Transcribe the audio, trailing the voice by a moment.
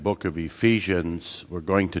Book of Ephesians. We're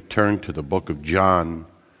going to turn to the book of John,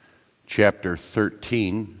 chapter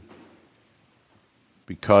 13,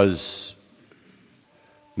 because,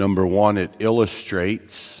 number one, it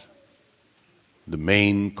illustrates the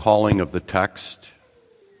main calling of the text,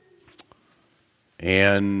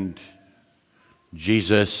 and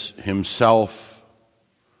Jesus himself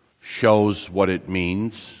shows what it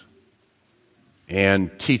means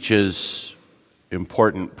and teaches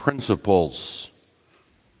important principles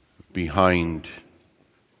behind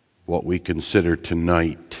what we consider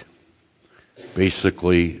tonight.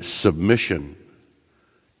 Basically, submission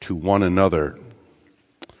to one another.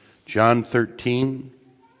 John 13.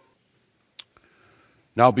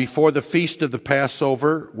 Now before the feast of the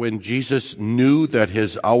Passover, when Jesus knew that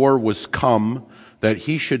his hour was come, that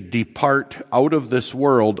he should depart out of this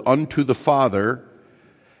world unto the Father,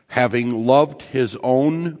 having loved his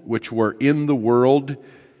own which were in the world,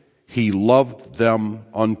 he loved them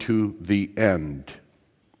unto the end.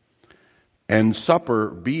 And supper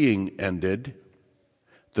being ended,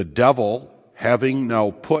 the devil, having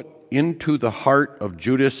now put into the heart of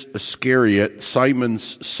Judas Iscariot,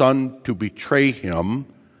 Simon's son, to betray him,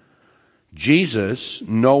 Jesus,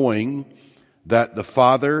 knowing that the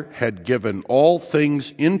Father had given all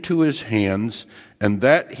things into his hands, and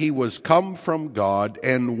that he was come from God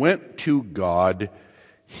and went to God,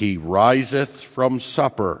 he riseth from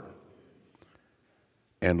supper,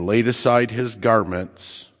 and laid aside his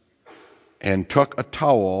garments, and took a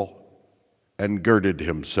towel, and girded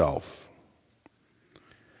himself.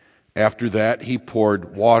 After that he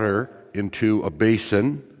poured water into a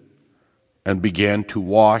basin, and began to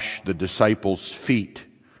wash the disciples' feet,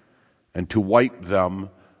 and to wipe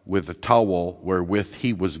them with the towel wherewith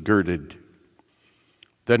he was girded.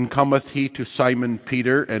 Then cometh he to Simon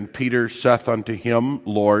Peter, and Peter saith unto him,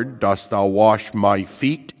 Lord, dost thou wash my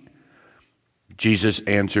feet? Jesus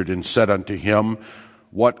answered and said unto him,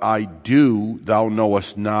 What I do thou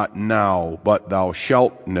knowest not now, but thou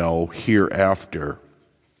shalt know hereafter.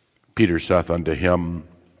 Peter saith unto him,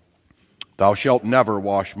 Thou shalt never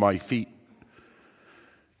wash my feet.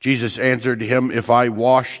 Jesus answered him, If I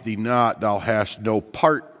wash thee not, thou hast no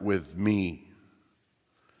part with me.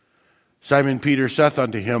 Simon Peter saith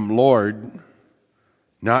unto him, Lord,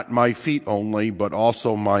 not my feet only, but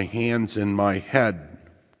also my hands and my head.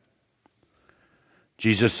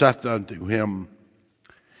 Jesus saith unto him,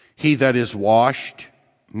 He that is washed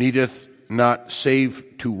needeth not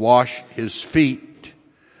save to wash his feet,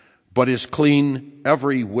 but is clean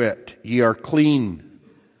every whit. Ye are clean,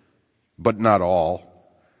 but not all.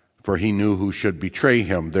 For he knew who should betray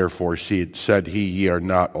him. Therefore said he, Ye are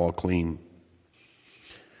not all clean.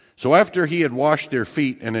 So after he had washed their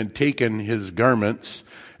feet, and had taken his garments,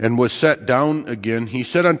 and was set down again, he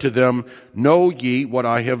said unto them, Know ye what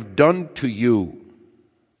I have done to you?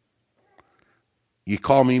 Ye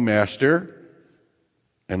call me Master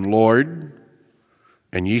and Lord,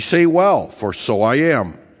 and ye say well, for so I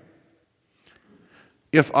am.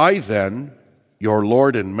 If I then, your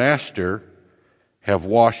Lord and Master, have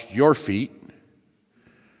washed your feet,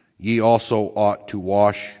 ye also ought to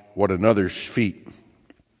wash one another's feet.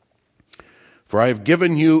 For I have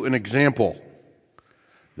given you an example,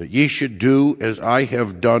 that ye should do as I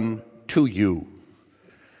have done to you.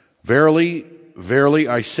 Verily, verily,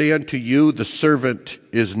 I say unto you, the servant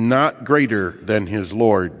is not greater than his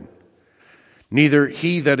Lord, neither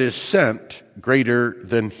he that is sent greater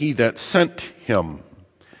than he that sent him.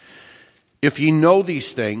 If ye know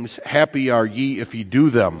these things, happy are ye if ye do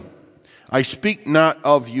them. I speak not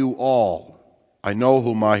of you all. I know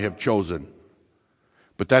whom I have chosen.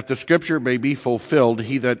 But that the scripture may be fulfilled,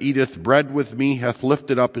 he that eateth bread with me hath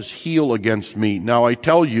lifted up his heel against me. Now I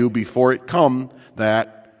tell you before it come,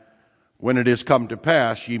 that when it is come to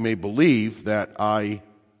pass, ye may believe that I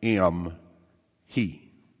am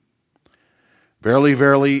he. Verily,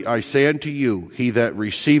 verily, I say unto you, he that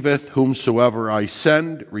receiveth whomsoever I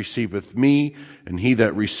send receiveth me, and he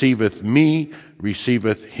that receiveth me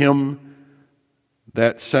receiveth him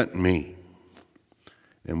that sent me.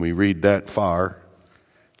 And we read that far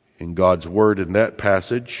in God's word in that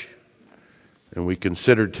passage. And we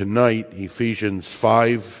consider tonight Ephesians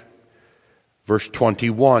 5, verse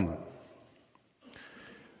 21.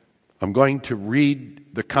 I'm going to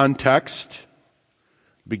read the context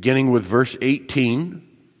beginning with verse 18.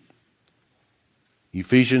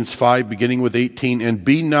 Ephesians 5, beginning with 18. And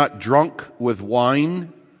be not drunk with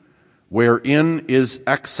wine, wherein is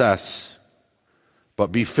excess,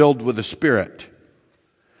 but be filled with the Spirit,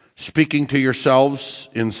 speaking to yourselves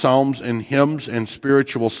in psalms and hymns and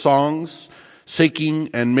spiritual songs, seeking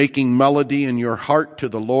and making melody in your heart to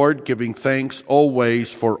the Lord, giving thanks always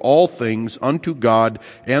for all things unto God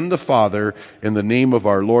and the Father in the name of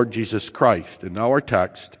our Lord Jesus Christ. And now our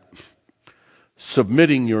text,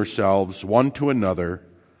 submitting yourselves one to another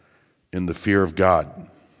in the fear of God.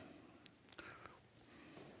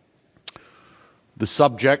 The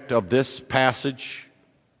subject of this passage,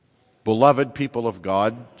 beloved people of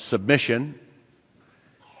God, submission,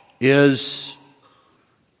 is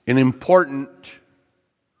an important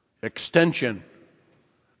extension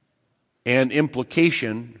and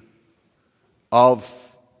implication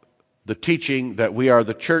of the teaching that we are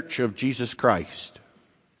the Church of Jesus Christ.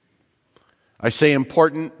 I say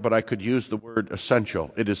important, but I could use the word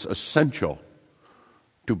essential. It is essential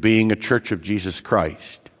to being a Church of Jesus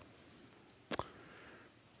Christ.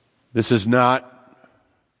 This is not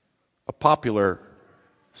a popular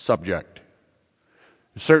subject.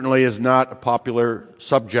 It certainly is not a popular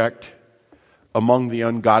subject among the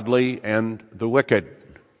ungodly and the wicked,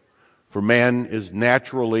 for man is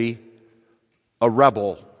naturally a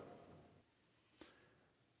rebel.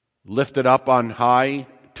 Lifted up on high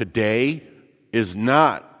today is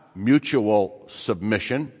not mutual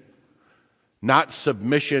submission, not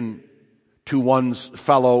submission to one's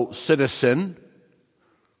fellow citizen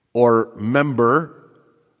or member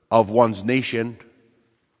of one's nation,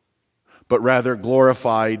 but rather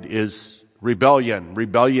glorified is rebellion,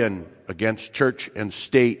 rebellion against church and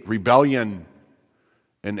state, rebellion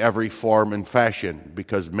in every form and fashion,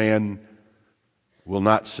 because man will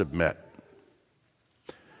not submit.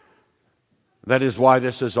 That is why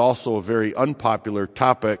this is also a very unpopular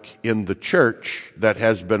topic in the church that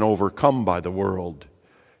has been overcome by the world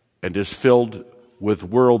and is filled with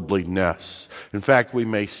worldliness. In fact, we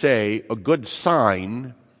may say a good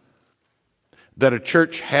sign that a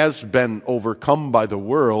church has been overcome by the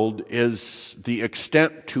world is the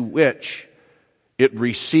extent to which it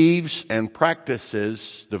receives and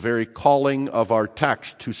practices the very calling of our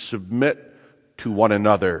text to submit to one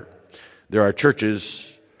another. There are churches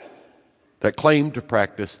that claim to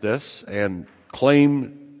practice this and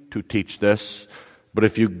claim to teach this, but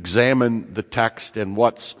if you examine the text and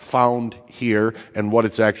what's found here and what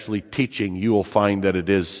it's actually teaching, you will find that it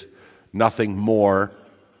is nothing more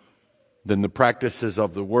than the practices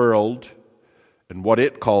of the world and what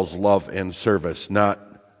it calls love and service, not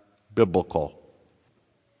biblical.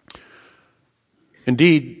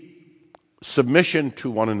 Indeed, submission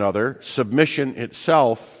to one another, submission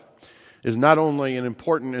itself, is not only an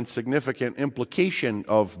important and significant implication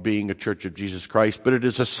of being a Church of Jesus Christ, but it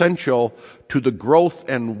is essential to the growth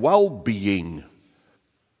and well-being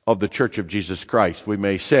of the Church of Jesus Christ. We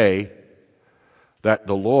may say that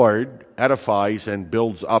the Lord edifies and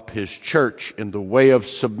builds up His church in the way of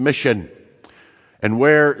submission. And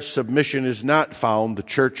where submission is not found, the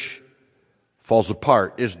church falls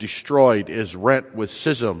apart, is destroyed, is rent with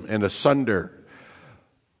schism and asunder.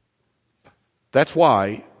 That's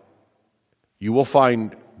why you will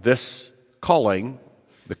find this calling,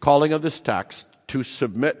 the calling of this text, to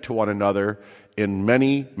submit to one another in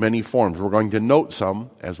many, many forms. We're going to note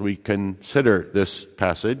some as we consider this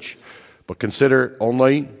passage, but consider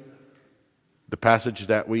only the passage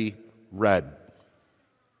that we read.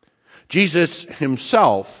 Jesus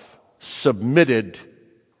Himself submitted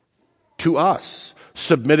to us,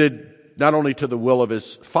 submitted not only to the will of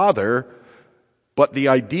His Father, but the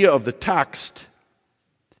idea of the text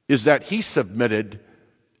is that He submitted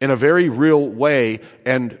in a very real way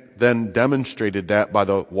and then demonstrated that by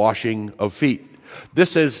the washing of feet.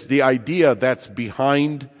 This is the idea that's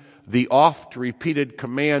behind the oft-repeated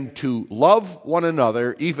command to love one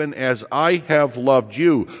another even as I have loved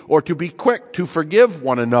you, or to be quick to forgive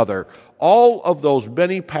one another. All of those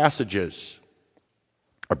many passages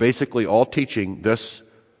are basically all teaching this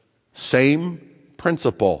same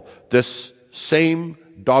principle, this same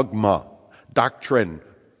dogma, doctrine,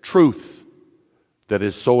 truth that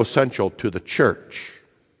is so essential to the church.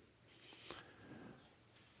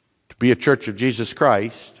 To be a Church of Jesus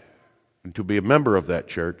Christ and to be a member of that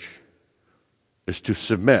church is to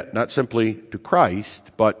submit, not simply to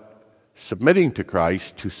Christ, but submitting to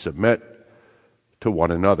Christ, to submit to one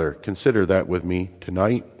another. Consider that with me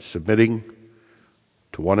tonight, submitting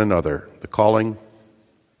to one another. The calling,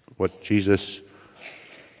 what Jesus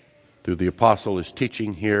through the apostle is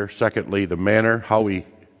teaching here. Secondly, the manner, how we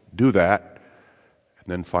do that. And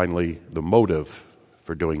then finally, the motive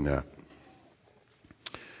for doing that.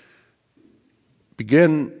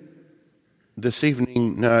 Begin this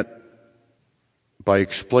evening not by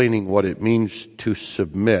explaining what it means to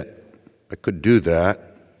submit. I could do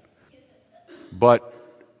that. But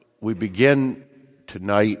we begin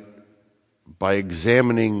tonight by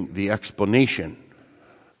examining the explanation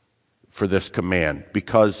for this command,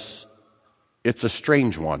 because it's a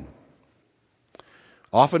strange one.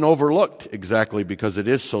 Often overlooked exactly because it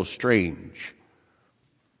is so strange.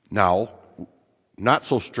 Now, not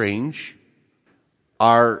so strange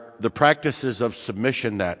are the practices of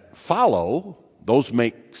submission that follow. Those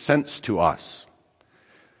make sense to us.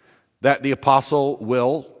 That the apostle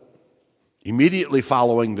will, immediately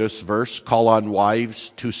following this verse, call on wives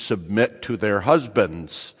to submit to their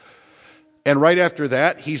husbands. And right after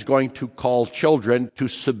that, he's going to call children to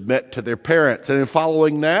submit to their parents. And in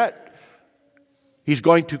following that, he's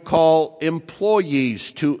going to call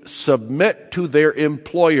employees to submit to their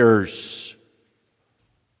employers.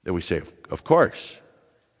 Then we say, of course.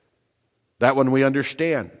 That one we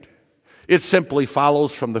understand. It simply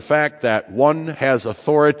follows from the fact that one has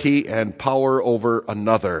authority and power over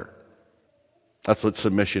another. That's what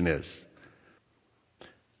submission is.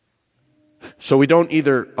 So we don't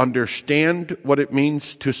either understand what it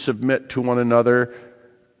means to submit to one another,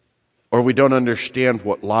 or we don't understand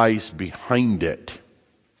what lies behind it.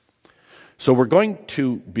 So we're going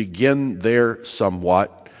to begin there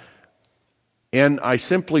somewhat, and I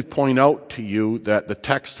simply point out to you that the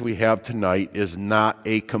text we have tonight is not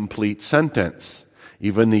a complete sentence.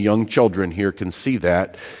 Even the young children here can see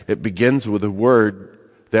that. It begins with a word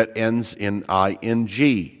that ends in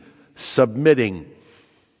ing, submitting.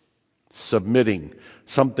 Submitting,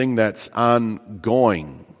 something that's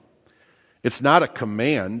ongoing. It's not a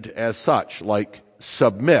command as such, like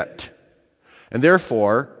submit. And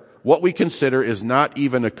therefore, what we consider is not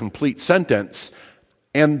even a complete sentence.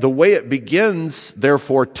 And the way it begins,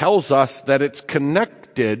 therefore, tells us that it's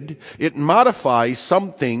connected. It modifies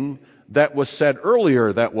something that was said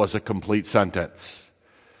earlier that was a complete sentence.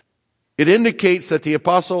 It indicates that the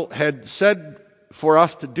apostle had said for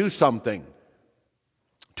us to do something,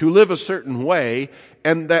 to live a certain way,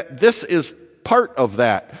 and that this is part of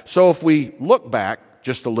that. So if we look back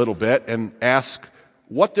just a little bit and ask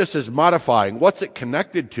what this is modifying, what's it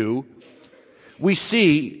connected to, we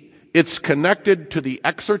see it's connected to the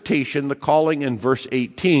exhortation, the calling in verse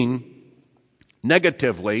 18,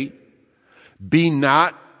 negatively, be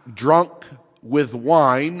not drunk with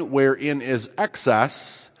wine wherein is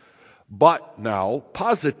excess, but now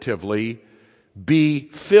positively, be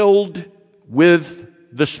filled with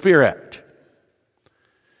the Spirit.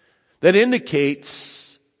 That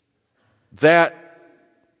indicates that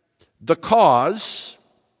the cause,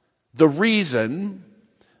 the reason,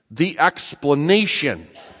 the explanation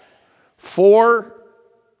for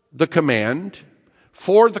the command,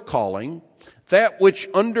 for the calling, that which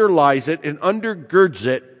underlies it and undergirds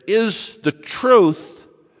it is the truth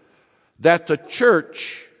that the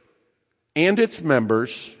church and its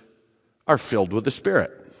members are filled with the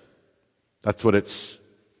Spirit. That's what it's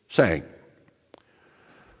saying.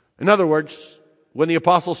 In other words, when the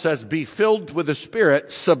apostle says, be filled with the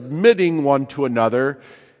Spirit, submitting one to another,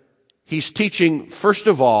 he's teaching, first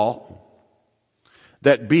of all,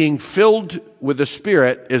 that being filled with the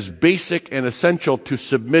Spirit is basic and essential to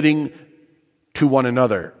submitting to one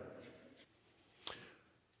another.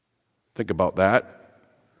 Think about that,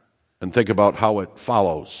 and think about how it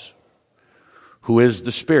follows. Who is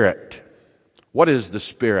the Spirit? What is the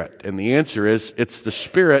Spirit? And the answer is, it's the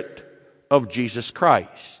Spirit of Jesus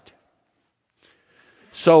Christ.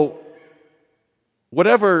 So,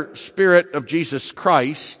 whatever Spirit of Jesus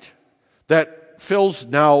Christ that fills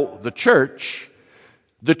now the church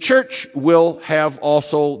will have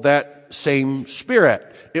also that same Spirit.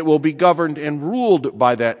 It will be governed and ruled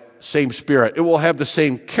by that same Spirit. It will have the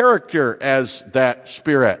same character as that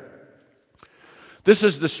Spirit. This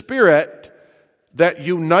is the Spirit that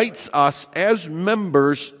unites us as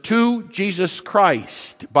members to Jesus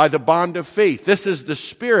Christ by the bond of faith. This is the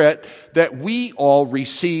Spirit that we all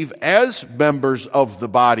receive as members of the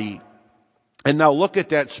body. And now look at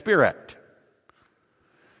that Spirit.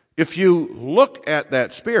 If you look at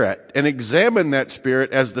that Spirit and examine that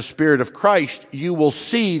Spirit as the Spirit of Christ, you will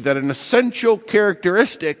see that an essential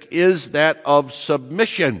characteristic is that of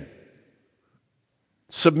submission.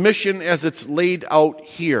 Submission as it's laid out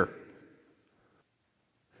here.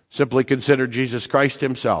 Simply consider Jesus Christ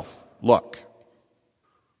himself. Look,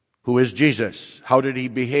 who is Jesus? How did he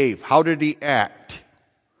behave? How did he act?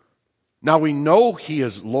 Now we know he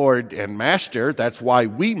is Lord and Master. That's why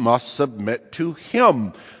we must submit to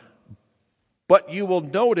him. But you will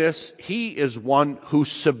notice he is one who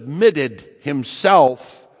submitted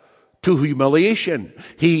himself to humiliation.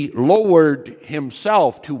 He lowered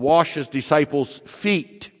himself to wash his disciples'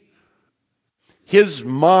 feet. His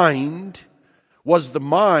mind was the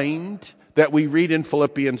mind that we read in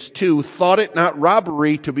Philippians 2, thought it not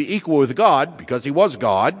robbery to be equal with God, because he was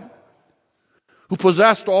God, who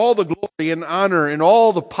possessed all the glory and honor and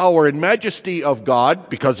all the power and majesty of God,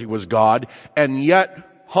 because he was God, and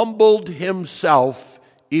yet humbled himself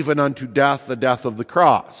even unto death, the death of the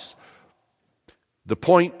cross. The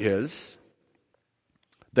point is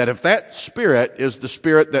that if that Spirit is the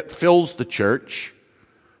Spirit that fills the church,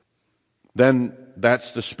 then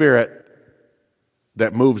that's the Spirit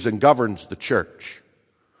that moves and governs the church.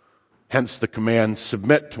 Hence the command,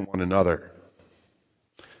 submit to one another.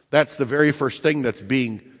 That's the very first thing that's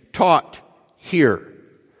being taught here.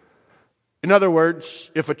 In other words,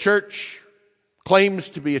 if a church claims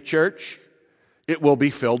to be a church, it will be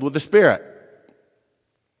filled with the Spirit.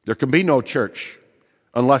 There can be no church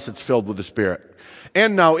unless it's filled with the Spirit.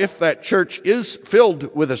 And now, if that church is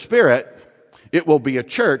filled with the Spirit, it will be a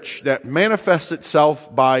church that manifests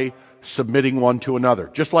itself by submitting one to another,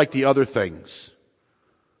 just like the other things.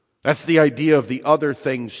 That's the idea of the other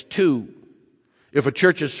things too. If a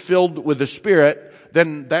church is filled with the Spirit,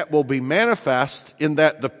 then that will be manifest in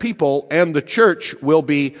that the people and the church will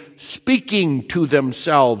be speaking to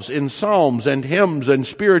themselves in psalms and hymns and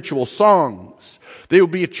spiritual songs. They will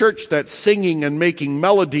be a church that's singing and making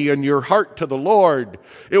melody in your heart to the Lord.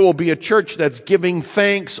 It will be a church that's giving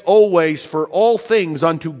thanks always for all things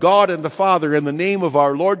unto God and the Father in the name of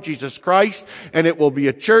our Lord Jesus Christ. And it will be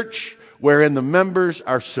a church wherein the members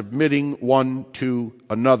are submitting one to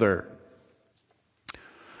another.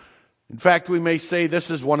 In fact, we may say this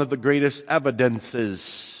is one of the greatest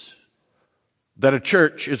evidences that a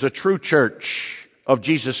church is a true church of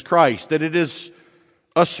Jesus Christ, that it is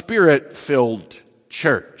a Spirit-filled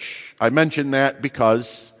church. I mention that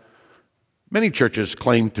because many churches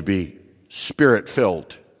claim to be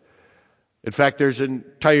Spirit-filled. In fact, there's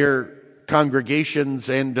entire congregations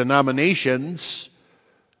and denominations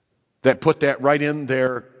that put that right in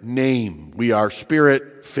their name. We are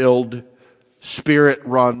Spirit-filled,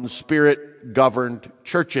 Spirit-run, Spirit-governed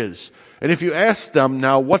churches. And if you ask them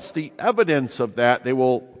now, what's the evidence of that, they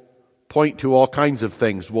will point to all kinds of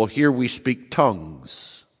things. Well, here we speak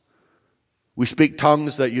tongues. We speak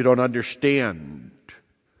tongues that you don't understand.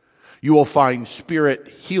 You will find Spirit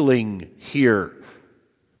healing here.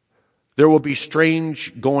 There will be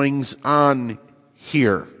strange goings on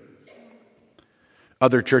here.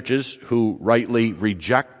 Other churches who rightly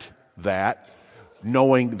reject that,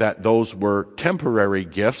 knowing that those were temporary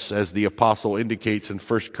gifts, as the apostle indicates in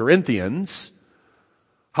 1 Corinthians,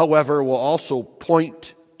 however, will also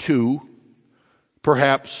point to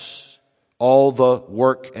perhaps all the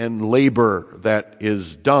work and labor that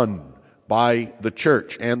is done by the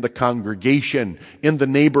church and the congregation in the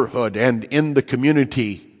neighborhood and in the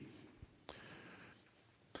community.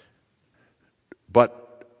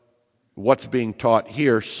 But what's being taught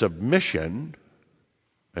here, submission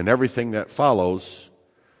and everything that follows,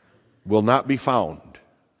 will not be found.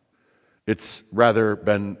 It's rather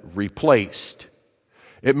been replaced.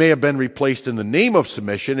 It may have been replaced in the name of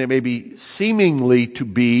submission. It may be seemingly to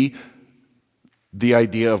be the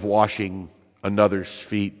idea of washing another's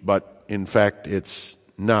feet, but in fact it's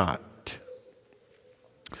not.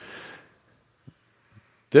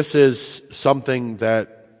 This is something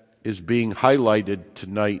that is being highlighted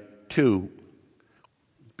tonight too,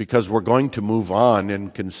 because we're going to move on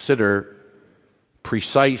and consider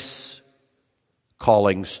precise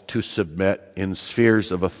callings to submit in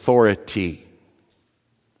spheres of authority.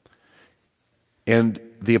 And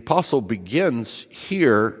the apostle begins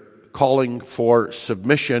here calling for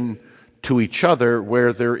submission to each other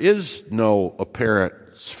where there is no apparent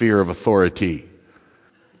sphere of authority.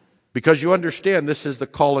 Because you understand, this is the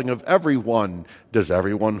calling of everyone. Does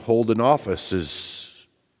everyone hold an office? Is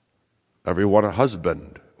everyone a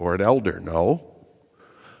husband or an elder? No.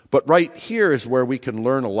 But right here is where we can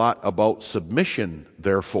learn a lot about submission,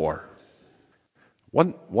 therefore.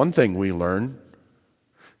 One thing we learn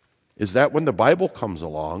is that when the Bible comes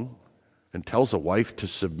along and tells a wife to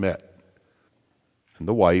submit, and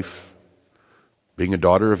the wife, being a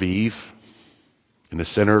daughter of Eve, and a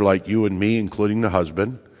sinner like you and me, including the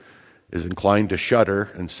husband, is inclined to shudder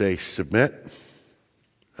and say, submit?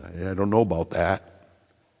 I don't know about that.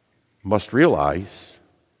 Must realize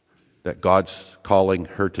that God's calling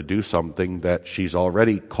her to do something that she's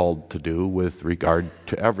already called to do with regard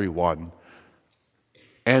to everyone.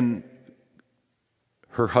 And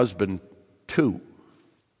her husband too.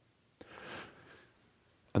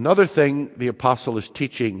 Another thing the apostle is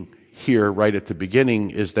teaching here right at the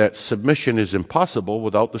beginning is that submission is impossible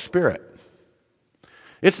without the Spirit.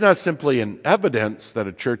 It's not simply an evidence that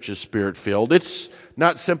a church is Spirit-filled. It's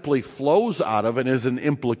not simply flows out of and is an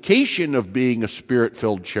implication of being a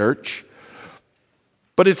Spirit-filled church,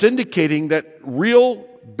 But it's indicating that real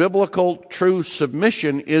biblical true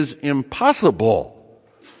submission is impossible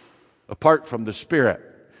apart from the Spirit.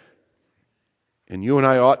 And you and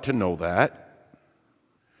I ought to know that.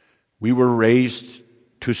 We were raised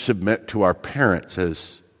to submit to our parents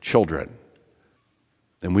as children.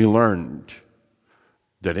 And we learned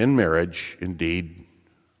that in marriage, indeed,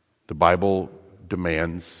 the Bible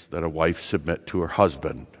demands that a wife submit to her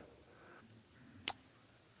husband.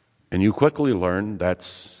 And you quickly learn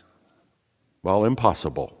that's,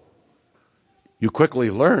 impossible. You quickly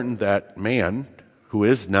learn that man who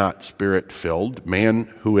is not Spirit-filled,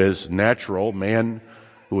 man who is natural, man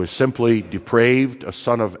who is simply depraved, a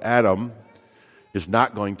son of Adam, is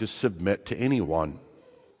not going to submit to anyone.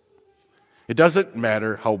 It doesn't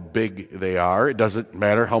matter how big they are. It doesn't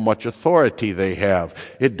matter how much authority they have.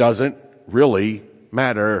 It doesn't really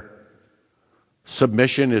matter.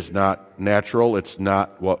 Submission is not natural. It's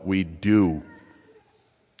not what we do.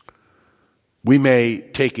 We may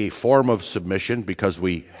take a form of submission because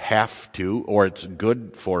we have to, or it's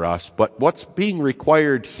good for us, but what's being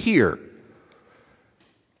required here,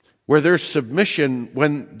 where there's submission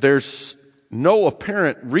when there's no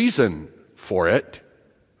apparent reason for it,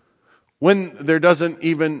 when there doesn't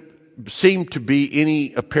even seem to be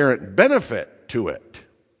any apparent benefit to it,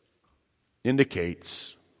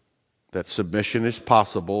 indicates that submission is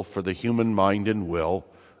possible for the human mind and will,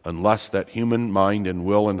 unless that human mind and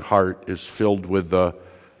will and heart is filled with the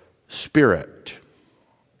Spirit.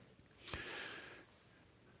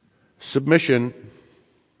 Submission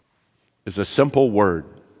is a simple word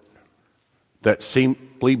that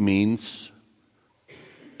simply means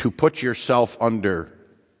to put yourself under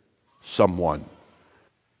someone,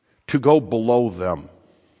 to go below them.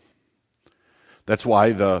 That's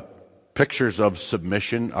why the pictures of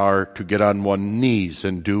submission are to get on one's knees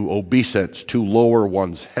and do obeisance, to lower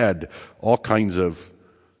one's head, all kinds of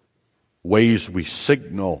ways we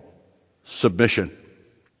signal submission.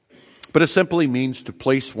 But it simply means to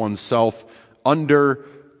place oneself under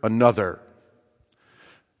another.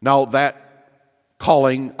 Now that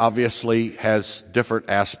calling obviously has different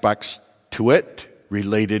aspects to it,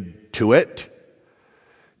 related to it.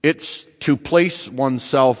 It's to place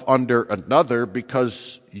oneself under another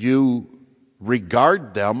because you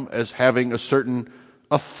regard them as having a certain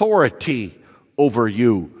authority over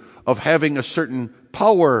you, of having a certain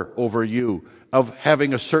power over you, of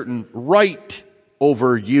having a certain right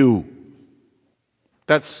over you.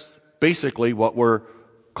 That's basically what we're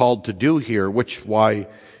called to do here, which why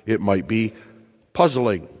it might be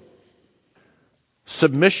puzzling.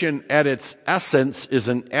 Submission at its essence is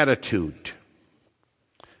an attitude.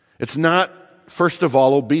 It's not, first of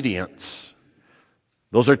all, obedience.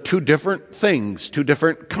 Those are two different things, two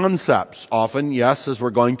different concepts. Often, yes, as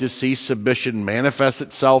we're going to see, submission manifests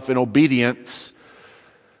itself in obedience.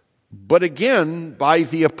 But again, by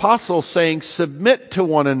the apostle saying, submit to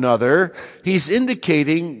one another, he's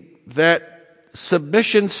indicating that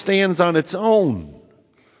submission stands on its own.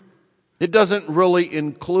 It doesn't really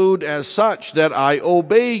include as such that I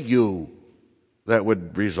obey you. That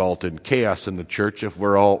would result in chaos in the church if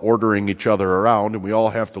we're all ordering each other around and we all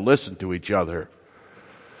have to listen to each other.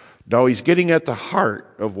 No, he's getting at the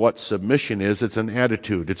heart of what submission is. It's an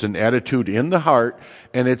attitude. It's an attitude in the heart,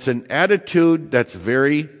 and it's an attitude that's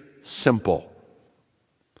very simple.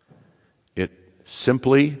 It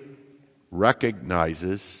simply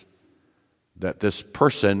recognizes that this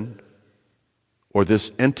person or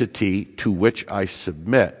this entity to which I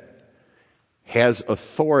submit has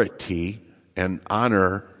authority and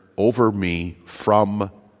honor over me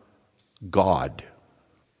from God.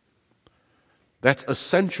 That's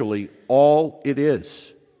essentially all it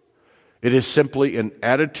is. It is simply an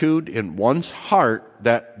attitude in one's heart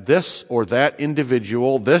that this or that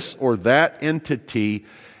individual, this or that entity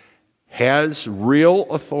has real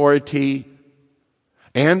authority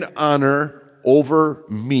and honor over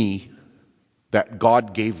me that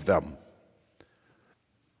God gave them.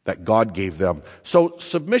 That God gave them. So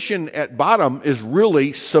submission at bottom is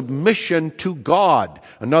really submission to God.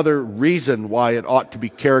 Another reason why it ought to be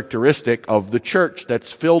characteristic of the church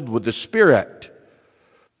that's filled with the Spirit.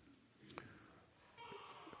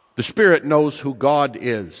 The Spirit knows who God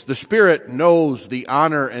is. The Spirit knows the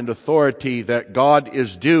honor and authority that God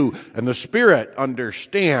is due. And the Spirit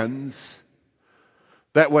understands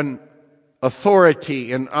that when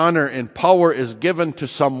authority and honor and power is given to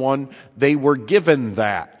someone, they were given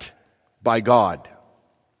that by God.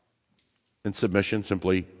 And submission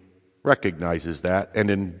simply recognizes that, and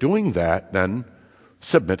in doing that, then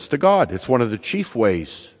submits to God. It's one of the chief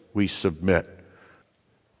ways we submit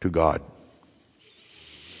to God.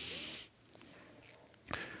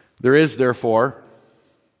 There is, therefore,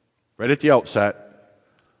 right at the outset,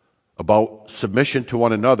 about submission to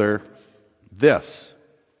one another, this,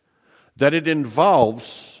 that it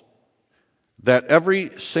involves that every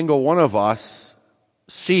single one of us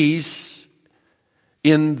sees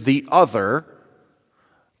in the other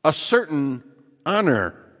a certain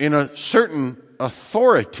honor, in a certain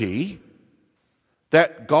authority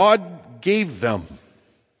that God gave them.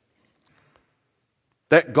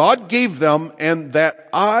 That God gave them and that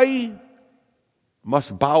I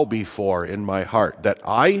must bow before in my heart, that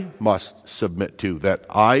I must submit to, that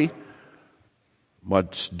I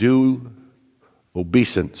must do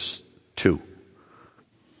obeisance to.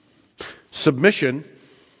 Submission,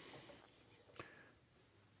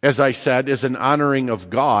 as I said, is an honoring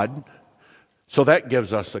of God. So that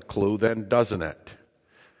gives us a clue then, doesn't it?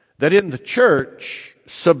 That in the church,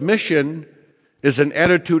 submission is an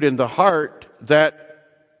attitude in the heart that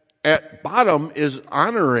at bottom is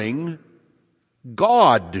honoring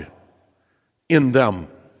God in them.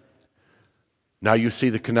 Now you see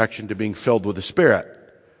the connection to being filled with the Spirit.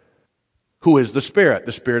 Who is the Spirit?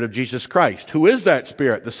 The Spirit of Jesus Christ. Who is that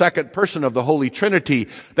Spirit? The second person of the Holy Trinity.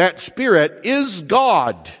 That Spirit is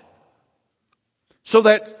God. So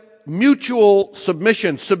that mutual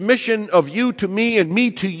submission of you to me and me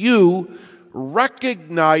to you,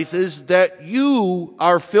 recognizes that you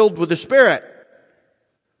are filled with the Spirit.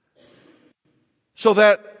 So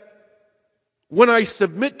that when I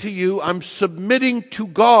submit to you, I'm submitting to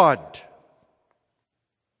God.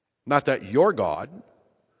 Not that you're God,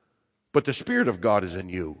 but the Spirit of God is in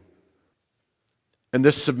you. And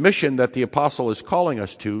this submission that the apostle is calling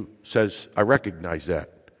us to says, I recognize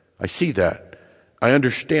that. I see that. I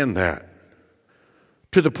understand that.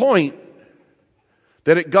 To the point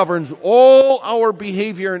that it governs all our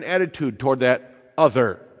behavior and attitude toward that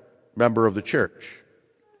other member of the church.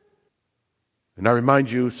 And I remind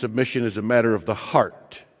you, submission is a matter of the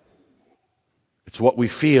heart. It's what we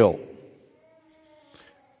feel.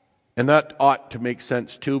 And that ought to make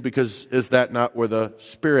sense too, because is that not where the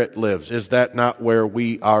Spirit lives? Is that not where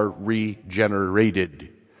we are regenerated?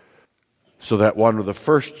 So that one of the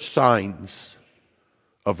first signs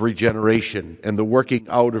of regeneration and the working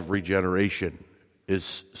out of regeneration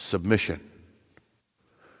is submission.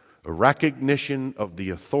 A recognition of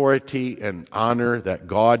the authority and honor that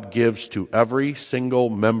God gives to every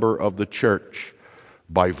single member of the church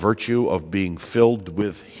by virtue of being filled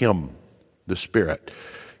with Him, the Spirit.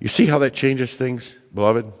 You see how that changes things,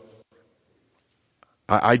 beloved?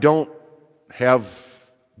 I don't have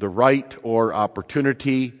the right or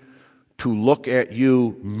opportunity to look at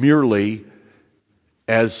you merely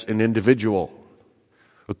as an individual,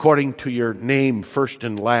 according to your name first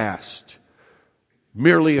and last,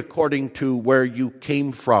 merely according to where you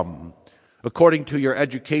came from, according to your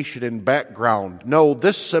education and background. No,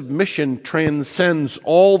 this submission transcends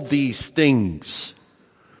all these things.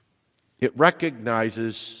 It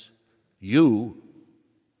recognizes you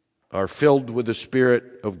are filled with the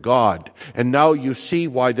Spirit of God. And now you see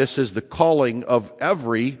why this is the calling of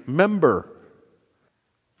every member.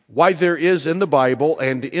 Why there is in the Bible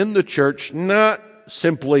and in the church not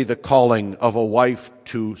simply the calling of a wife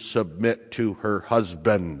to submit to her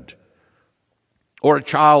husband, or a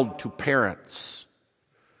child to parents,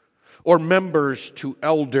 or members to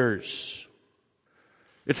elders.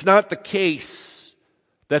 It's not the case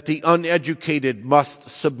that the uneducated must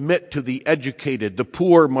submit to the educated, the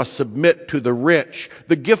poor must submit to the rich,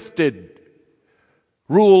 the gifted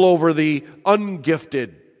rule over the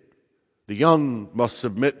ungifted, the young must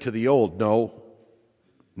submit to the old.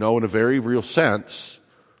 No, in a very real sense,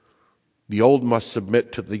 the old must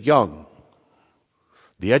submit to the young.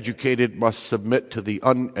 The educated must submit to the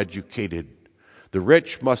uneducated. The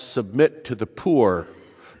rich must submit to the poor.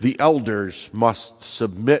 The elders must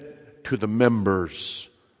submit to the members.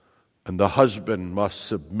 And the husband must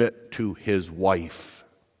submit to his wife.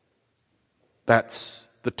 That's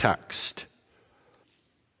the text.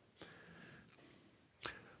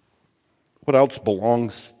 What else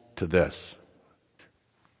belongs to this?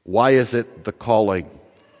 Why is it the calling?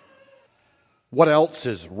 What else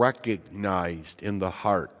is recognized in the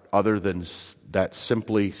heart other than that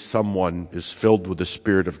simply someone is filled with the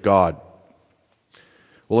Spirit of God?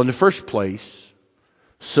 Well, in the first place,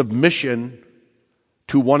 submission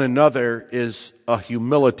to one another is a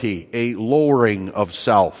humility, a lowering of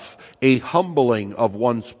self, a humbling of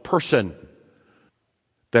one's person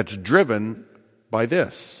that's driven by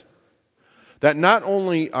this. That not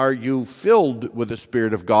only are you filled with the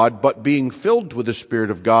Spirit of God, but being filled with the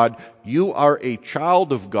Spirit of God, you are a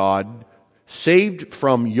child of God, saved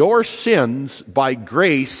from your sins by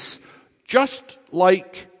grace, just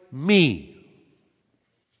like me.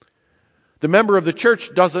 The member of the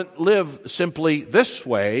church doesn't live simply this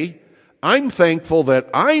way. I'm thankful that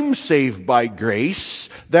I'm saved by grace,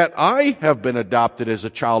 that I have been adopted as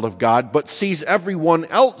a child of God, but sees everyone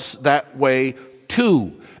else that way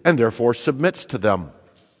too, and therefore submits to them.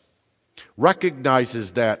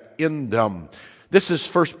 Recognizes that in them. This is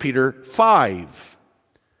 1 Peter 5,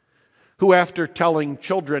 who after telling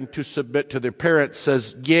children to submit to their parents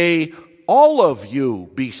says, "Yea, all of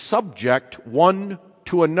you be subject one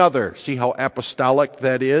to another." See how apostolic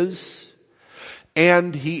that is?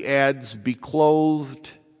 And he adds, "Be clothed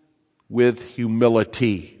with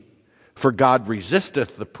humility. For God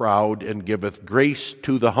resisteth the proud and giveth grace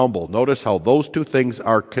to the humble." Notice how those two things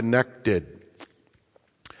are connected.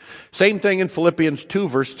 Same thing in Philippians 2,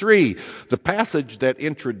 verse 3, the passage that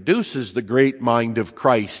introduces the great mind of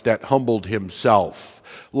Christ that humbled himself.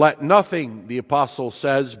 "Let nothing," the apostle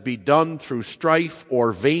says, "be done through strife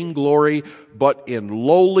or vainglory, but in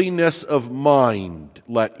lowliness of mind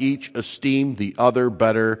let each esteem the other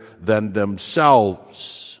better than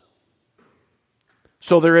themselves."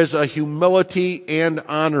 So there is a humility and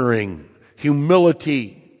honoring.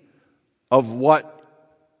 Humility of what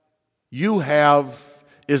you have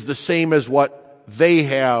is the same as what they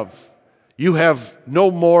have. You have no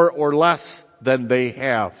more or less than they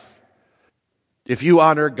have. If you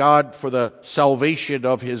honor God for the salvation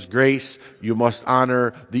of His grace, you must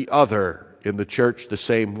honor the other in the church the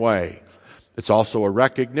same way. It's also a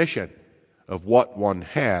recognition of what one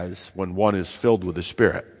has when one is filled with the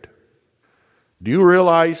Spirit. Do you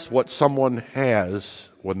realize what someone has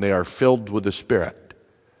when they are filled with the Spirit?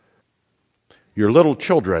 Your little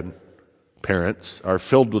children, parents, are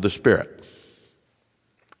filled with the Spirit.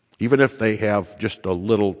 Even if they have just a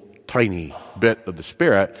little tiny bit of the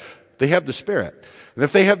Spirit, they have the Spirit. And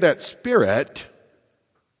if they have that Spirit,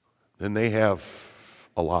 then they have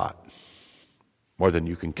a lot. More than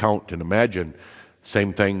you can count and imagine.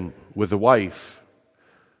 Same thing with the wife.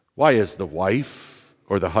 Why is the wife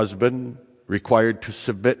or the husband required to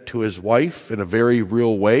submit to his wife in a very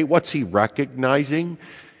real way? What's he recognizing?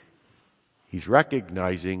 He's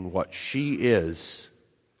recognizing what she is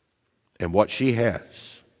and what she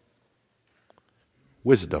has.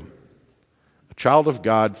 Wisdom. A child of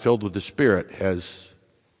God filled with the Spirit has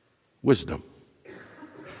wisdom.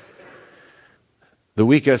 The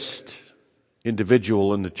weakest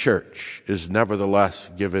individual in the church is nevertheless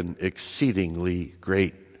given exceedingly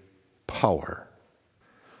great power.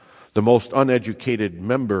 The most uneducated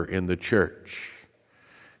member in the church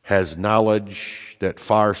has knowledge that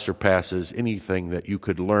far surpasses anything that you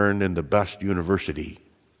could learn in the best university.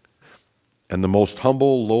 And the most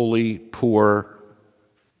humble, lowly, poor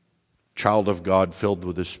child of God filled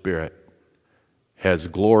with the Spirit has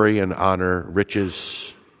glory and honor,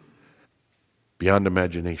 riches beyond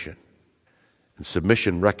imagination. And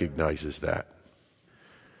submission recognizes that.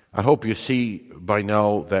 I hope you see by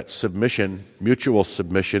now that submission, mutual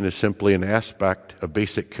submission, is simply an aspect, a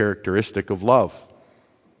basic characteristic of love.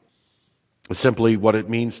 It's simply what it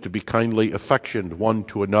means to be kindly affectioned one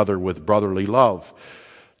to another with brotherly love.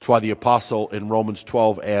 That's why the apostle in Romans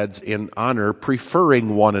 12 adds, in honor,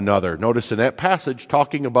 preferring one another. Notice in that passage,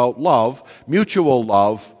 talking about love, mutual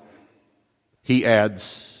love, he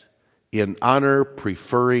adds, in honor,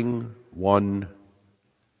 preferring one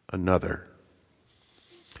another.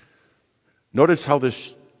 Notice how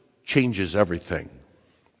this changes everything.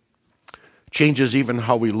 Changes even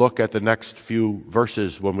how we look at the next few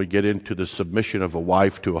verses when we get into the submission of a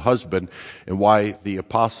wife to a husband, and why the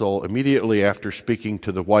apostle, immediately after speaking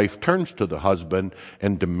to the wife, turns to the husband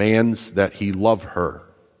and demands that he love her.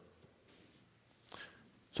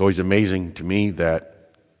 It's always amazing to me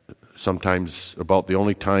that sometimes about the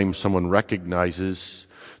only time someone recognizes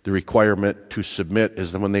the requirement to submit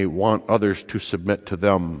is when they want others to submit to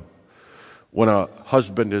them. When a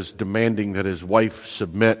husband is demanding that his wife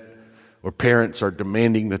submit, or parents are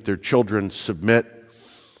demanding that their children submit,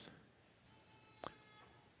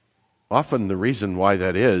 often the reason why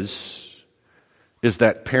that is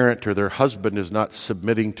that parent or their husband is not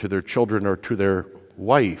submitting to their children or to their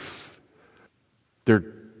wife. They're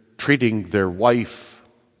treating their wife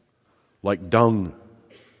like dung.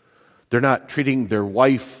 They're not treating their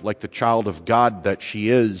wife like the child of God that she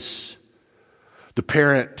is. The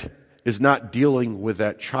parent is not dealing with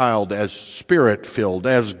that child as Spirit-filled,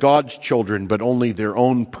 as God's children, but only their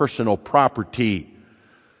own personal property.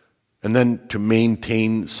 And then to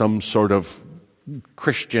maintain some sort of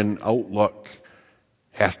Christian outlook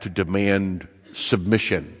has to demand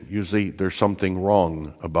submission. Usually there's something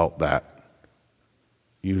wrong about that.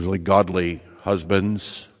 Usually godly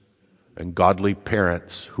husbands and godly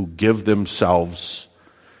parents who give themselves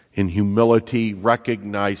in humility,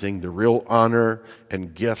 recognizing the real honor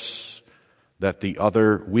and gifts that the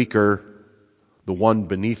other weaker, the one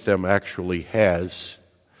beneath them, actually has,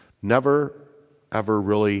 never ever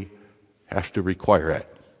really has to require it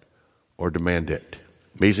or demand it.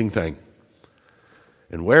 Amazing thing.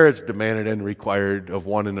 And where it's demanded and required of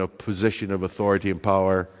one in a position of authority and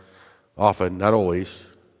power, often, not always,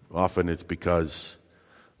 often it's because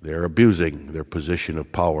they're abusing their position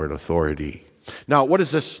of power and authority. Now, what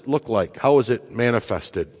does this look like? How is it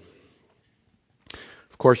manifested?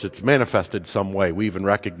 Of course, it's manifested some way. We even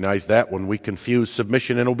recognize that when we confuse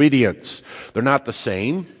submission and obedience. They're not the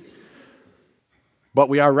same. But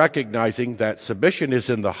we are recognizing that submission is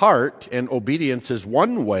in the heart and obedience is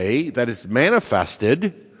one way that is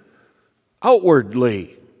manifested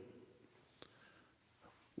outwardly.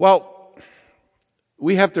 Well,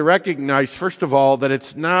 we have to recognize, first of all, that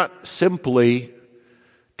it's not simply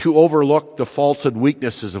to overlook the faults and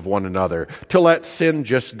weaknesses of one another, to let sin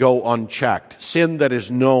just go unchecked, sin that is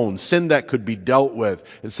known, sin that could be dealt with,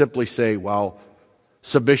 and simply say, well,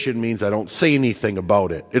 submission means I don't say anything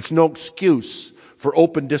about it. It's no excuse for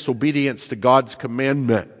open disobedience to God's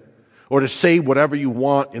commandment, or to say whatever you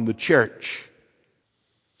want in the church.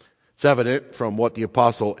 It's evident from what the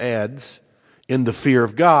apostle adds, in the fear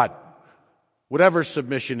of God. Whatever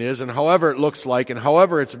submission is, and however it looks like, and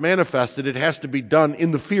however it's manifested, it has to be done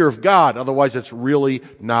in the fear of God. Otherwise, it's really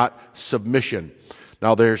not submission.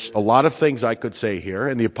 Now, there's a lot of things I could say here,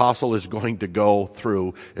 and the apostle is going to go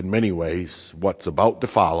through, in many ways, what's about to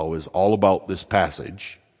follow is all about this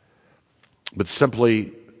passage. But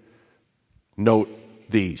simply note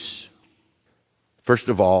these. First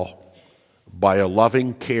of all, by a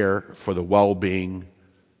loving care for the well-being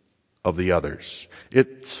of the others.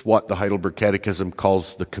 It's what the Heidelberg Catechism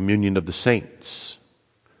calls the communion of the saints.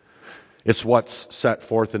 It's what's set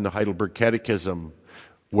forth in the Heidelberg Catechism,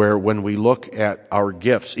 where when we look at our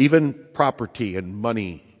gifts, even property and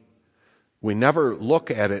money, we never look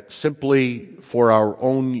at it simply for our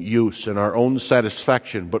own use and our own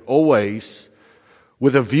satisfaction, but always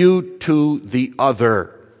with a view to the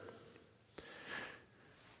other.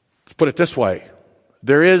 Let's put it this way.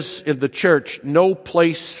 There is in the church no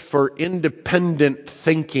place for independent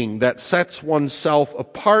thinking that sets oneself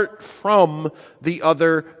apart from the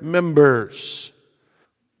other members.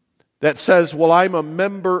 That says, well, I'm a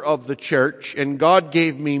member of the church and God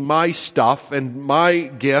gave me my stuff and my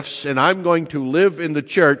gifts and I'm going to live in the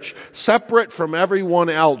church separate from everyone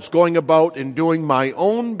else, going about and doing my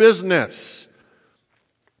own business.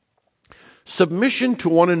 Submission to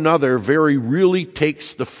one another very really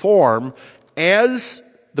takes the form, as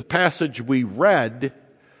the passage we read,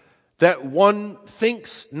 that one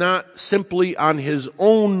thinks not simply on his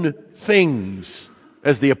own things,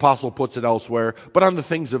 as the apostle puts it elsewhere, but on the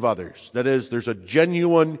things of others. That is, there's a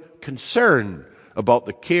genuine concern about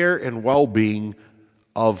the care and well-being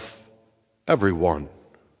of everyone.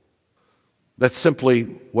 That's simply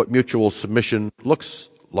what mutual submission looks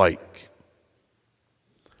like.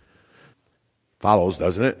 Follows,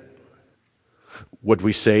 doesn't it? Would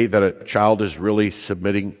we say that a child is really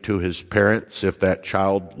submitting to his parents if that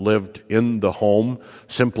child lived in the home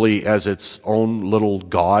simply as its own little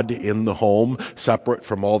God in the home, separate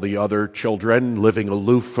from all the other children, living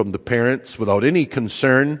aloof from the parents without any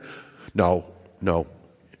concern? No.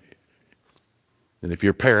 And if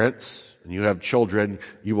you're parents and you have children,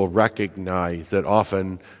 you will recognize that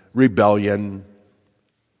often rebellion,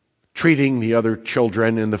 treating the other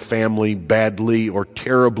children in the family badly or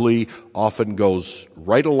terribly, often goes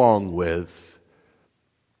right along with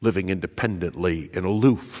living independently and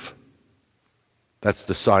aloof. That's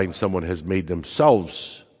the sign someone has made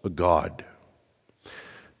themselves a god.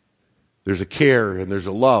 There's a care and there's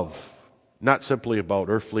a love, not simply about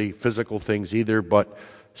earthly, physical things either, but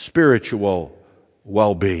spiritual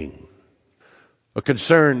well-being. A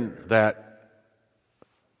concern that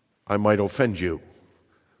I might offend you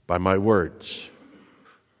by my words,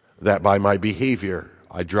 that by my behavior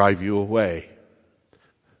I drive you away.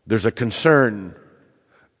 There's a concern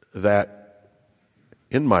that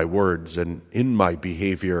in my words and in my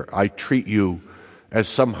behavior I treat you as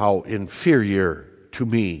somehow inferior to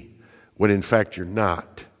me, when in fact you're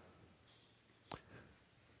not.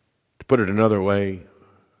 To put it another way,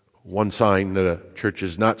 one sign that a church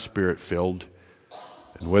is not spirit-filled,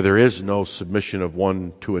 and where there is no submission of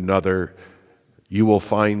one to another, you will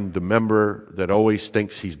find the member that always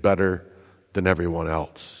thinks he's better than everyone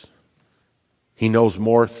else. He knows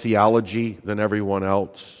more theology than everyone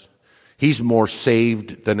else. He's more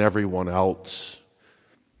saved than everyone else.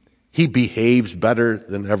 He behaves better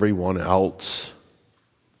than everyone else.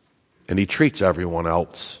 And he treats everyone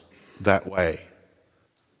else that way.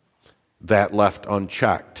 that left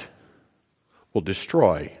unchecked will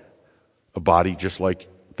destroy a body, just like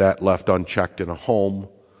that left unchecked in a home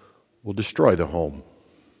will destroy the home.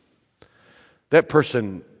 That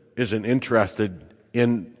person isn't interested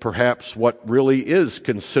in perhaps what really is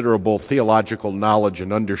considerable theological knowledge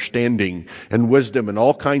and understanding and wisdom and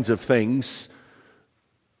all kinds of things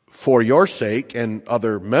for your sake and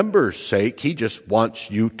other members' sake. He just wants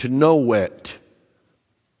you to know it.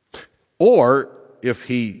 Or if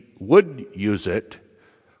he would use it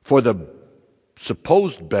for the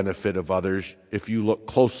supposed benefit of others, if you look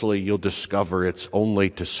closely, you'll discover it's only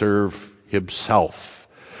to serve himself,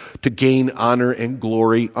 to gain honor and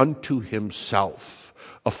glory unto himself,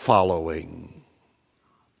 a following.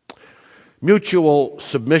 Mutual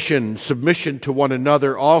submission to one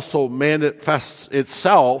another also manifests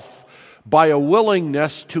itself by a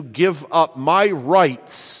willingness to give up my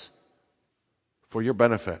rights for your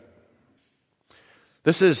benefit.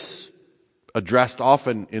 This is addressed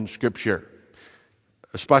often in Scripture,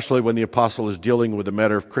 especially when the apostle is dealing with the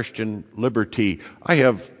matter of Christian liberty. I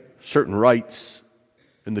have certain rights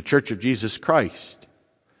in the Church of Jesus Christ.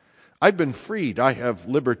 I've been freed. I have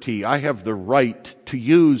liberty. I have the right to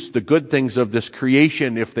use the good things of this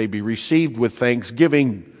creation if they be received with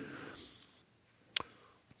thanksgiving.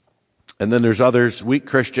 And then there's others, weak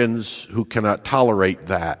Christians, who cannot tolerate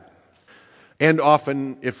that. And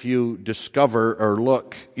often, if you discover or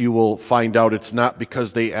look, you will find out it's not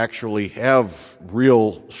because they actually have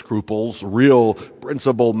real scruples, real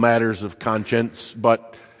principal matters of conscience,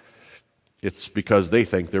 but it's because they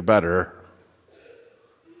think they're better.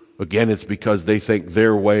 Again, it's because they think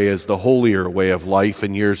their way is the holier way of life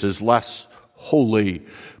and yours is less holy.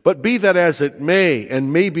 But be that as it may,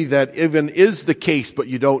 and maybe that even is the case, but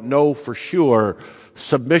you don't know for sure,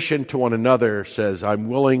 submission to one another says, I'm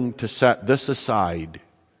willing to set this aside,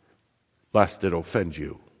 lest it offend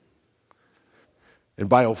you. And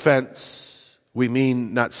by offense, we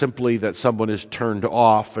mean not simply that someone is turned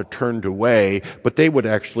off or turned away, but they would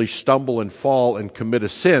actually stumble and fall and commit a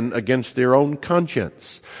sin against their own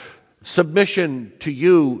conscience. Submission to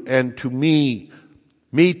you and to me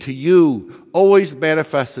to you, always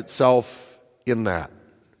manifests itself in that.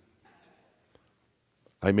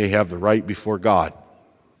 I may have the right before God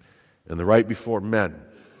and the right before men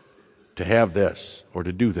to have this or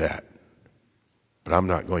to do that, but I'm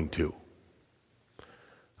not going to.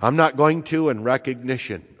 I'm not going to in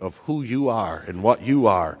recognition of who you are and what you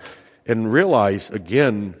are. And realize,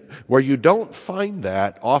 again, where you don't find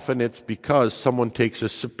that, often it's because someone takes a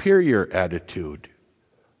superior attitude.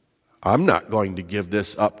 I'm not going to give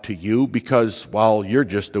this up to you because, well, you're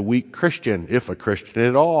just a weak Christian, if a Christian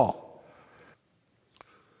at all.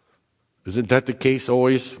 Isn't that the case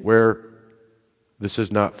always where this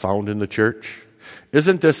is not found in the church?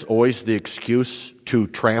 Isn't this always the excuse to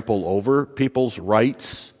trample over people's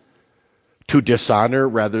rights, to dishonor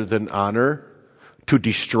rather than honor, to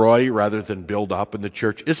destroy rather than build up in the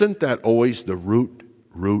church? Isn't that always the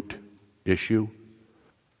root issue?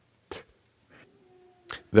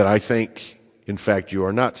 That I think, in fact, you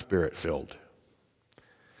are not Spirit-filled.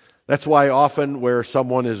 That's why often where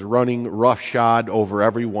someone is running roughshod over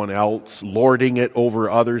everyone else, lording it over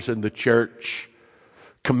others in the church,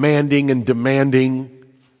 commanding and demanding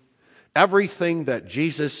everything that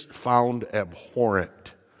Jesus found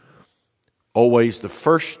abhorrent, always the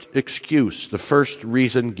first excuse, the first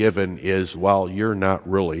reason given is, well, you're not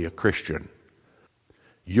really a Christian.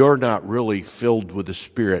 You're not really filled with the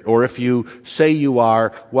Spirit. Or if you say you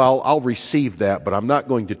are, well, I'll receive that, but I'm not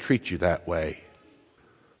going to treat you that way.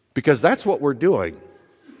 Because that's what we're doing.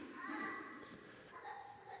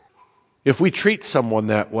 If we treat someone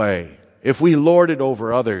that way, if we lord it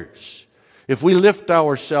over others, if we lift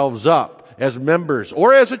ourselves up as members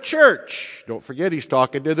or as a church, don't forget he's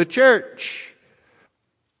talking to the church.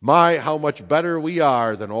 My, how much better we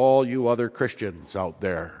are than all you other Christians out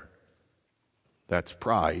there. That's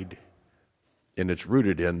pride, and it's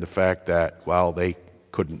rooted in the fact that, well, they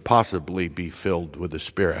couldn't possibly be filled with the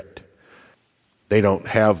Spirit. They don't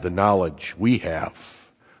have the knowledge we have.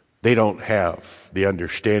 They don't have the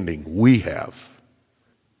understanding we have.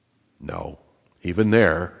 No, even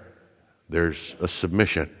there's a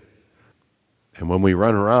submission. And when we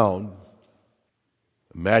run around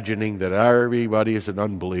imagining that everybody is an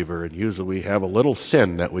unbeliever, and usually we have a little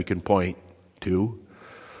sin that we can point to,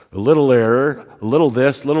 a little error, a little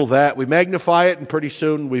this, little that. We magnify it, and pretty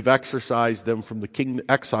soon we've excised them from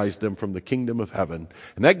the kingdom of heaven.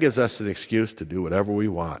 And that gives us an excuse to do whatever we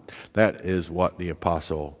want. That is what the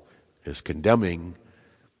apostle is condemning,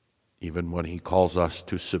 even when he calls us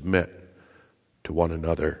to submit to one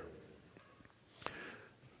another.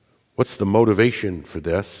 What's the motivation for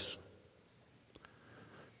this?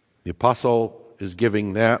 The apostle is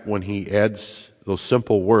giving that when he adds those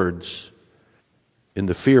simple words, in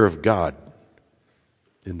the fear of God.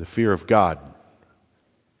 In the fear of God.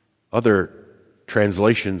 Other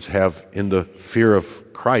translations have in the fear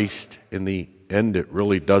of Christ. In the end, it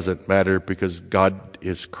really doesn't matter because God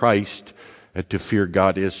is Christ, and to fear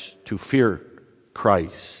God is to fear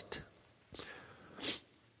Christ.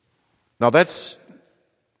 Now, that's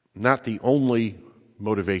not the only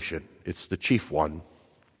motivation. It's the chief one.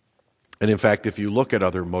 And in fact, if you look at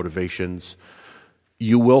other motivations,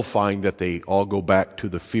 you will find that they all go back to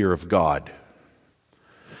the fear of God.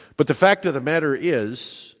 But the fact of the matter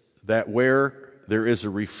is that where there is a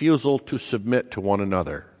refusal to submit to one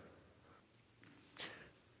another,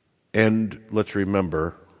 and let's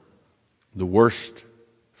remember, the worst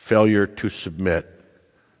failure to submit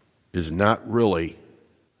is not really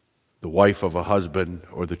the wife of a husband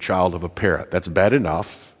or the child of a parent. That's bad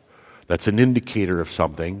enough. That's an indicator of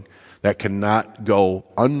something that cannot go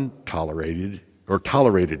untolerated or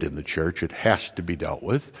tolerated in the church. It has to be dealt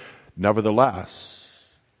with. Nevertheless,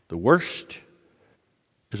 the worst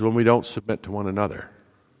is when we don't submit to one another.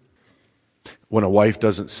 When a wife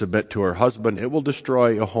doesn't submit to her husband, it will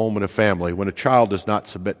destroy a home and a family. When a child does not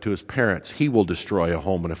submit to his parents, he will destroy a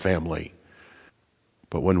home and a family.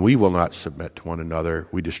 But when we will not submit to one another,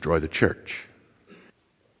 we destroy the church.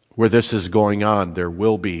 Where this is going on, there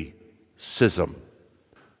will be schism.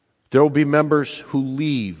 There will be members who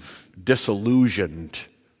leave disillusioned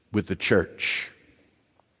with the church.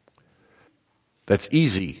 That's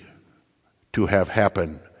easy to have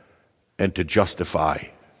happen and to justify.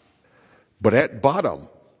 But at bottom,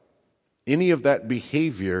 any of that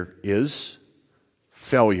behavior is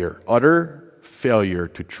failure, utter failure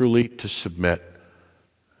to truly to submit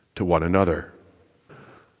to one another.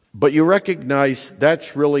 But you recognize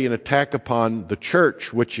that's really an attack upon the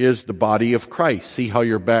church, which is the body of Christ. See how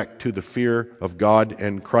you're back to the fear of God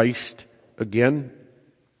and Christ again?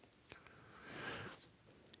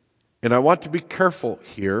 And I want to be careful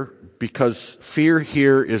here, because fear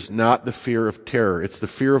here is not the fear of terror. It's the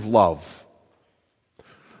fear of love.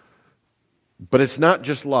 But it's not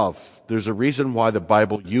just love. There's a reason why the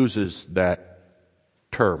Bible uses that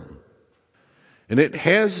term. And it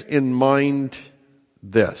has in mind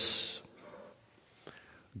this: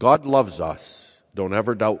 God loves us. Don't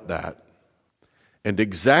ever doubt that. And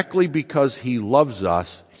exactly because He loves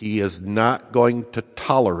us, He is not going to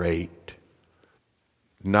tolerate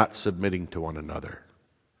not submitting to one another.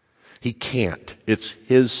 He can't. It's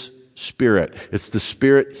His Spirit. It's the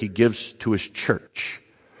Spirit He gives to His church.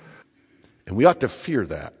 And we ought to fear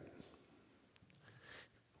that.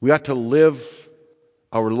 We ought to live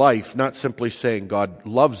our life not simply saying God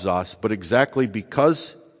loves us, but exactly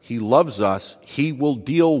because He loves us, He will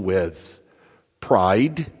deal with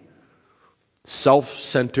pride,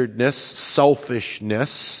 self-centeredness,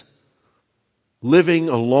 selfishness, living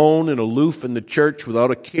alone and aloof in the church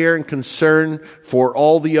without a care and concern for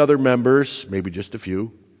all the other members, maybe just a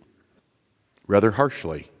few, rather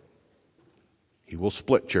harshly. He will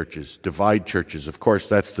split churches, divide churches. Of course,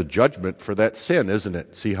 that's the judgment for that sin, isn't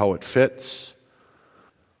it? See how it fits?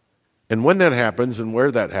 And when that happens and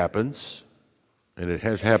where that happens, and it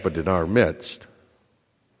has happened in our midst,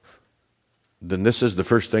 then this is the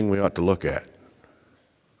first thing we ought to look at.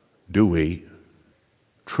 Do we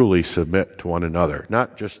truly submit to one another?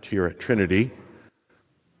 Not just here at Trinity.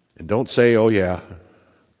 And don't say, oh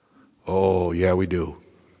yeah, we do.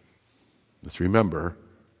 Let's remember,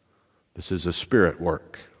 this is a Spirit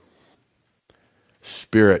work.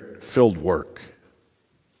 Spirit-filled work.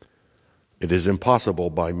 It is impossible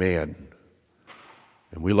by man.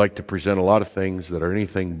 And we like to present a lot of things that are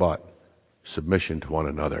anything but submission to one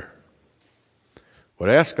another. But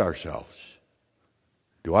ask ourselves,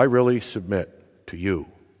 do I really submit to you?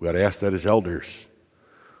 We ought to ask that as elders.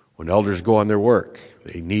 When elders go on their work,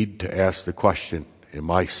 they need to ask the question, am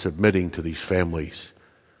I submitting to these families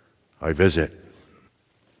I visit?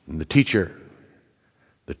 And the teacher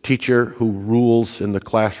who rules in the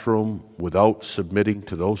classroom without submitting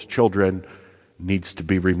to those children needs to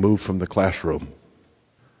be removed from the classroom.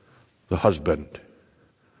 The husband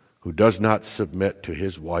who does not submit to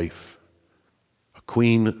his wife, a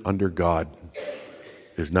queen under God,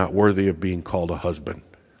 is not worthy of being called a husband.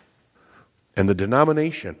 And the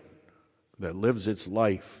denomination that lives its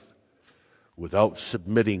life without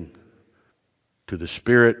submitting to the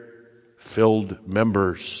Spirit-filled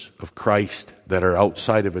members of Christ that are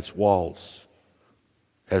outside of its walls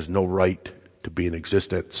has no right to be in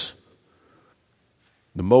existence.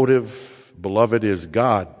 The motive, beloved, is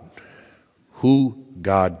God. Who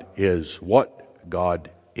God is, what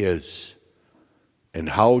God is. and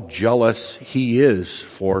how jealous he is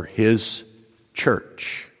for his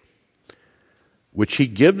church, which he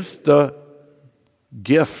gives the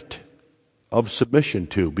gift of submission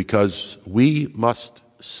to, because we must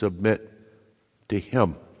submit to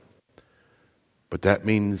him. But that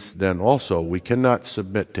means then also we cannot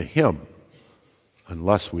submit to him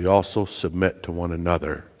unless we also submit to one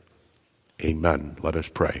another. Amen. Let us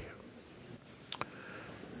pray.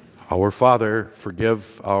 Our Father,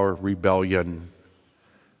 forgive our rebellion,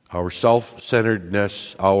 our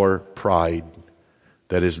self-centeredness, our pride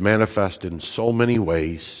that is manifest in so many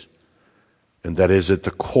ways, and that is at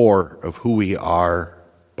the core of who we are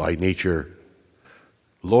by nature.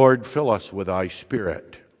 Lord, fill us with thy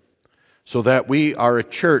Spirit, so that we are a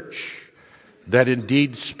church that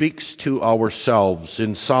indeed speaks to ourselves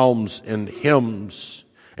in psalms and hymns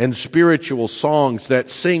and spiritual songs, that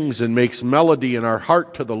sings and makes melody in our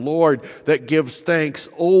heart to the Lord, that gives thanks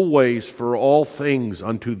always for all things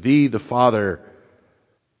unto thee the Father,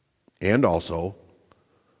 and also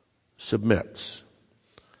submits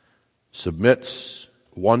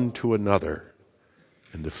one to another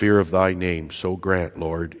in the fear of thy name. So grant,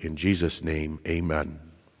 Lord, in Jesus' name, amen.